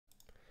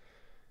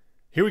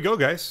Here we go,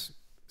 guys.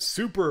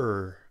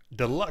 Super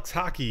deluxe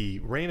hockey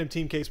random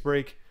team case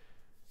break.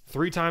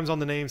 3 times on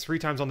the names, 3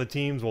 times on the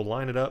teams. We'll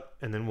line it up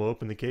and then we'll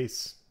open the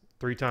case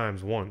 3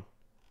 times. 1,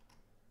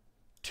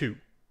 2,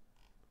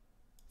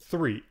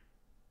 3.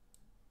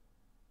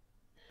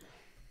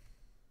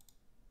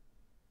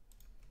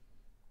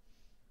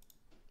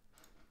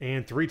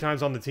 And 3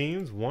 times on the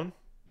teams. 1,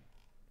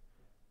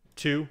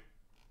 2,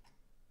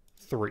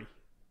 3.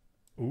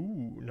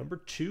 Ooh, number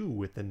 2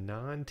 with the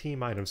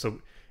non-team item.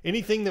 So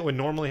anything that would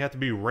normally have to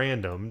be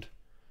randomed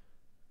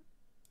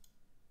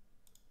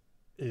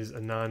is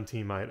a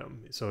non-team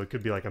item. So it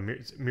could be like a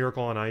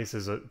Miracle on Ice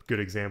is a good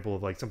example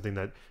of like something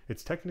that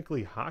it's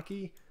technically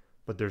hockey,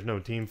 but there's no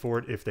team for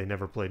it if they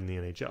never played in the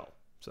NHL.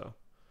 So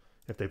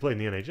if they played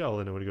in the NHL,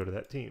 then it would go to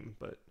that team.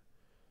 But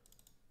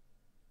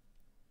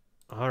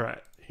all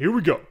right, here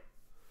we go.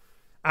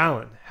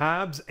 Allen,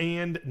 Habs,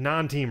 and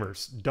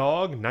non-teamers.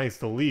 Dog, nice,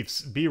 the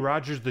Leafs. B.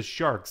 Rogers, the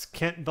Sharks.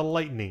 Kent, the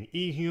Lightning.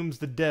 E. Humes,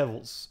 the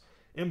Devils.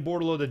 M.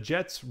 Bordelot, the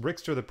Jets.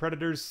 Rickster, the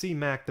Predators. C.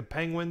 Mac, the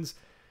Penguins.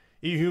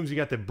 E. Humes, you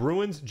got the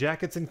Bruins,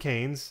 Jackets, and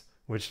Canes,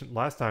 which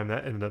last time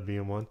that ended up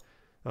being one.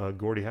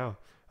 Gordie Howe.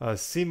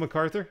 C.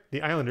 MacArthur,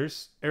 the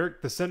Islanders.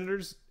 Eric, the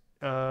Senators.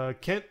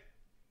 Kent,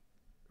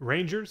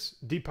 Rangers.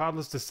 D.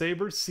 Podless, the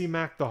Sabres. C.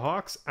 Mac, the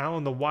Hawks.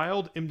 Allen, the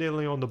Wild. M. De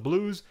Leon, the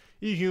Blues.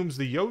 E. Humes,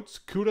 the Yotes.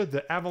 Kuda,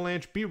 the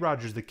Avalanche. B.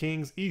 Rogers, the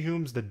Kings. E.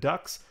 Humes, the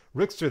Ducks.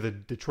 Rickster, the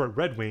Detroit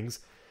Red Wings.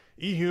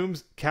 E.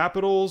 Humes,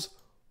 Capitals,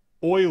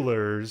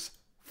 Oilers,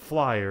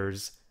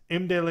 Flyers.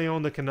 M. De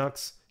Leon, the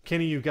Canucks.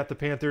 Kenny, you got the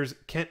Panthers.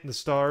 Kent, the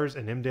Stars.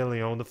 And M. De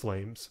Leon, the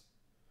Flames.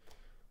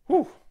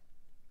 Whew.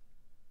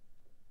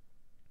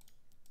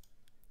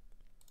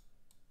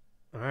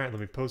 All right, let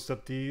me post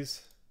up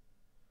these.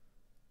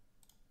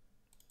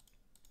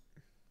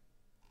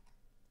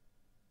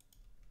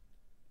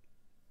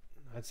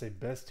 I'd say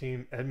best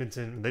team,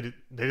 Edmonton.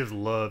 They just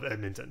love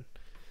Edmonton,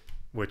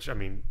 which, I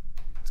mean,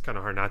 it's kind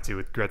of hard not to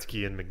with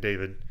Gretzky and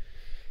McDavid.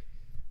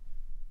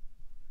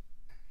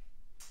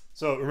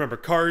 So remember,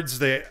 cards,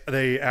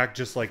 they act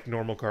just like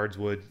normal cards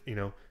would. You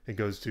know, it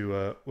goes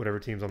to whatever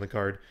team's on the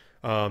card.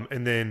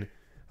 And then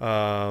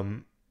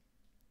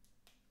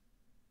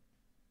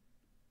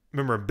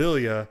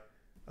memorabilia,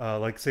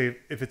 like say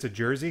if it's a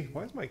jersey.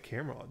 Why is my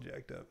camera all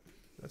jacked up?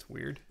 That's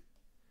weird.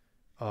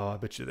 I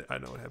bet you I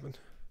know what happened.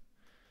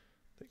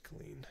 They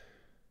cleaned.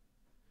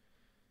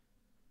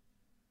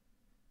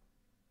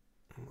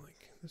 I'm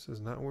like, this is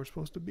not where we're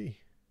supposed to be.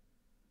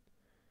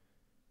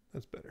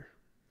 That's better.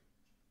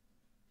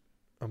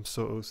 I'm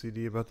so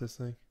OCD about this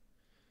thing.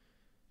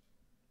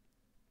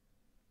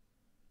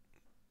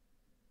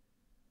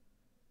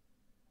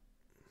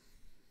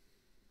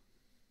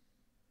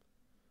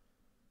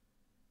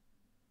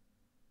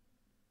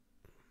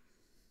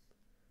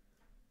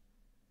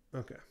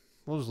 Okay,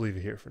 we'll just leave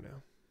it here for now.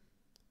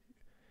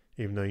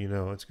 Even though you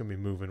know it's going to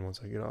be moving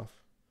once I get off.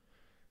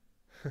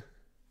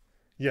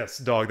 Yes,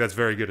 dog, that's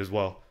very good as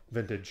well.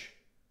 Vintage.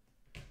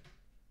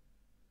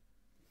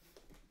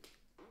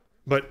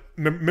 But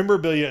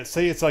memorabilia,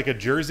 say it's like a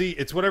jersey,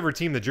 it's whatever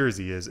team the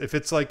jersey is. If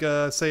it's like,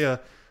 say, a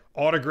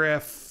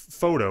autograph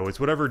photo, it's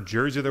whatever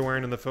jersey they're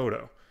wearing in the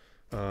photo.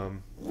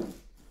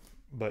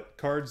 But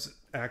cards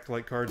act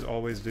like cards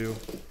always do.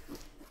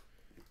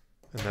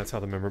 And that's how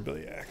the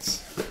memorabilia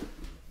acts.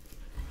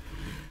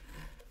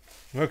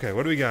 Okay,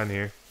 what do we got in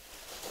here?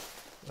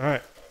 All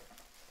right.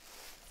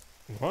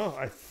 Well,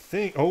 I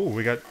think. Oh,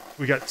 we got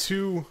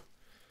two.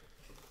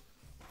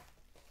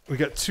 We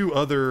got 2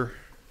 other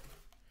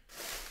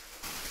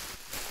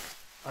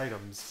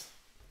items.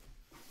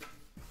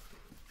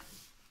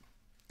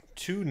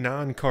 2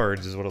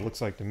 non-cards is what it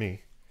looks like to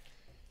me.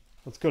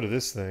 Let's go to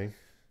this thing.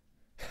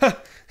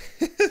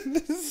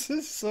 This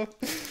is so.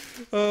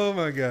 Oh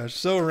my gosh,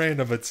 so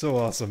random but so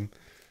awesome.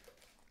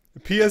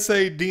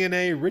 PSA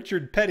DNA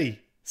Richard Petty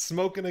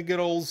smoking a good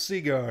old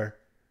cigar.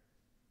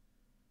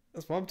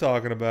 That's what I'm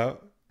talking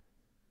about.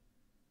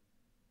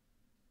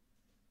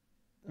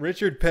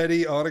 Richard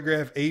Petty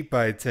autograph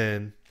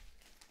 8x10.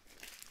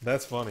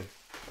 That's funny.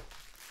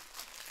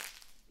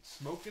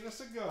 Smoking a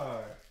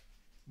cigar.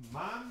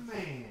 My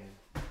man.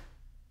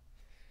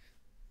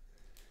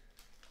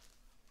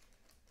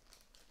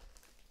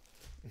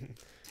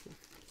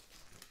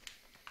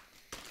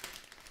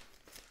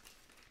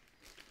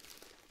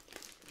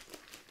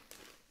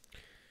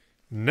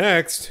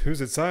 Next,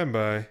 who's it signed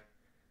by?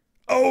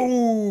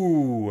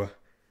 Oh!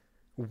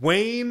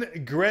 Wayne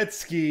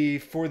Gretzky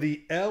for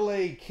the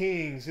LA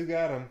Kings. Who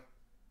got him?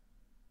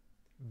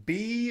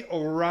 B.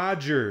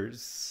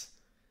 Rogers.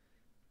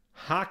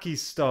 Hockey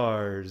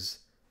Stars.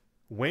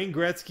 Wayne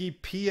Gretzky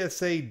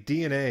PSA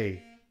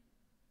DNA.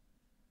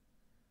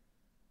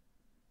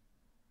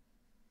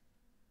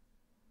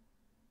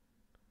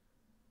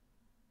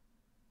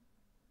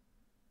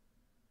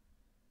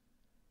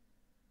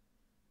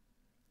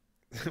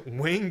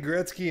 Wayne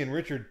Gretzky and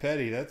Richard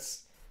Petty.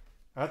 That's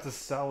a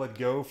solid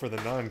go for the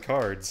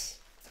non-cards.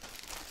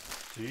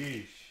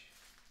 Jeez.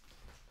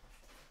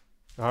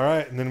 All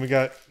right, and then we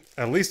got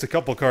at least a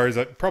couple cards,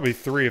 probably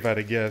 3 if I had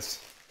to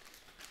guess.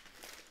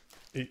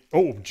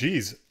 Oh,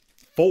 geez.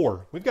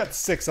 4. We've got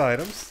 6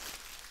 items.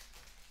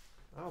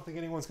 I don't think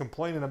anyone's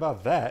complaining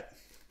about that.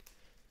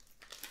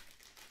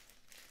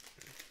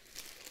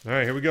 All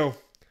right, here we go.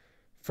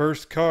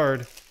 First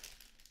card.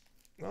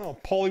 Oh,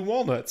 Paulie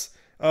Walnuts.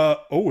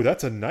 Oh,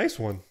 that's a nice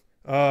one.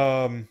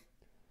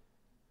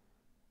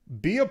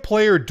 Be a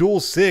player dual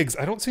SIGs.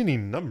 I don't see any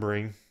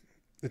numbering.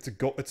 It's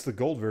the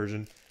gold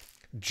version.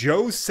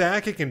 Joe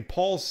Sakic and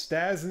Paul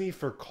Stastny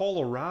for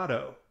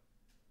Colorado.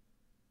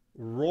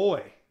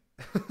 Roy.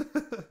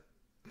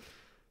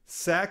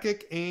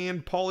 Sakic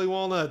and Paulie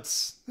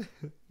Walnuts.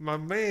 My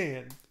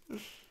man.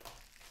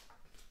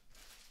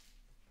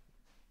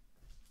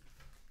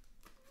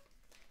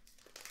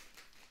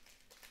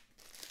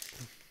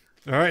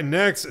 All right,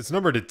 next. It's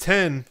numbered to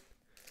 10.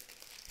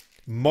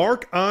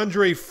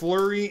 Marc-Andre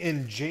Fleury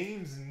and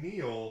James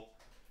Neal.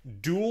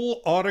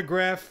 Dual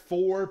autograph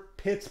for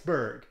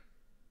Pittsburgh.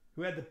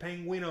 Who had the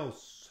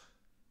Penguinos?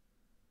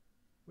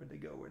 Where'd they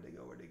go? Where'd they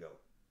go? Where'd they go?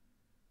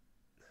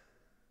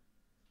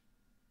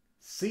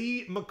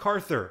 C.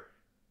 MacArthur.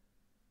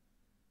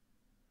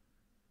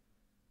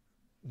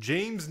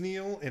 James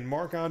Neal and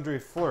Marc-Andre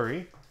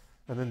Fleury.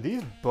 And then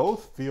these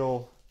both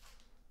feel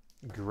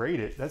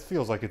graded. That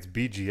feels like it's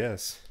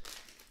BGS.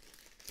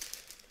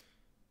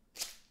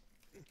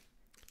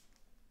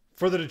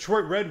 For the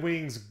Detroit Red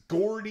Wings,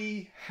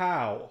 Gordie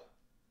Howe.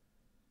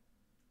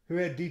 Who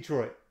had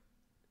Detroit?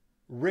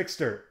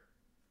 Rickster.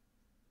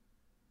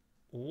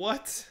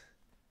 What?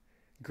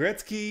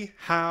 Gretzky,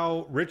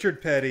 Howe,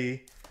 Richard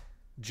Petty,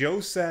 Joe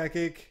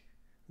Sakic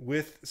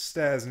with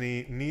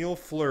Stastny, Neal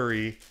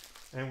Fleury,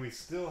 and we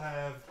still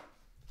have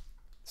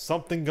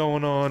something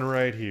going on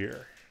right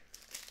here.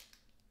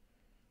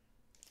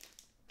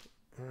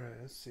 All right,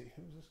 let's see.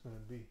 Who's this going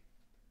to be?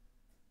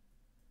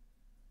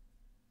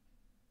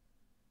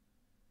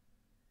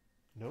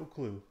 No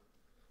clue.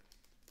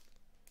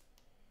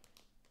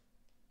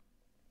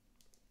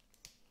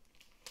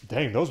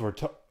 Dang, those were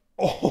tough.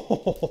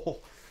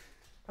 Oh,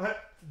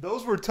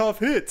 those were tough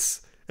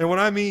hits. And when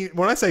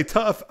I say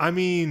tough, I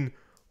mean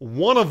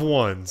one of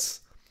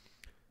ones.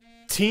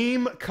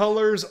 Team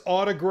Colors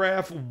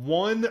autograph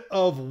 1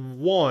 of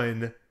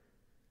 1.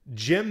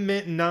 Gem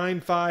Mint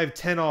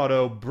 9/5/10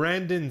 auto.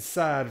 Brandon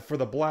Saad for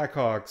the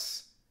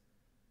Blackhawks.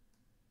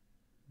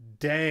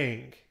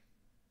 Dang.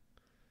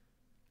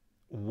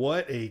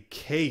 What a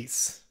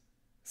case.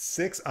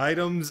 6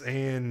 items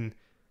and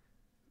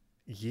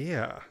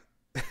yeah.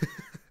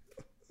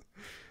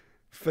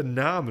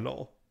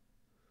 Phenomenal.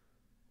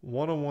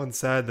 101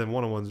 Sad, then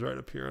 101's right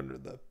up here under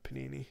the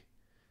Panini.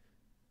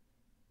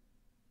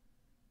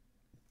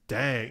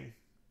 Dang.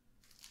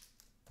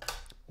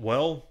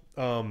 Well,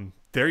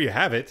 there you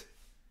have it.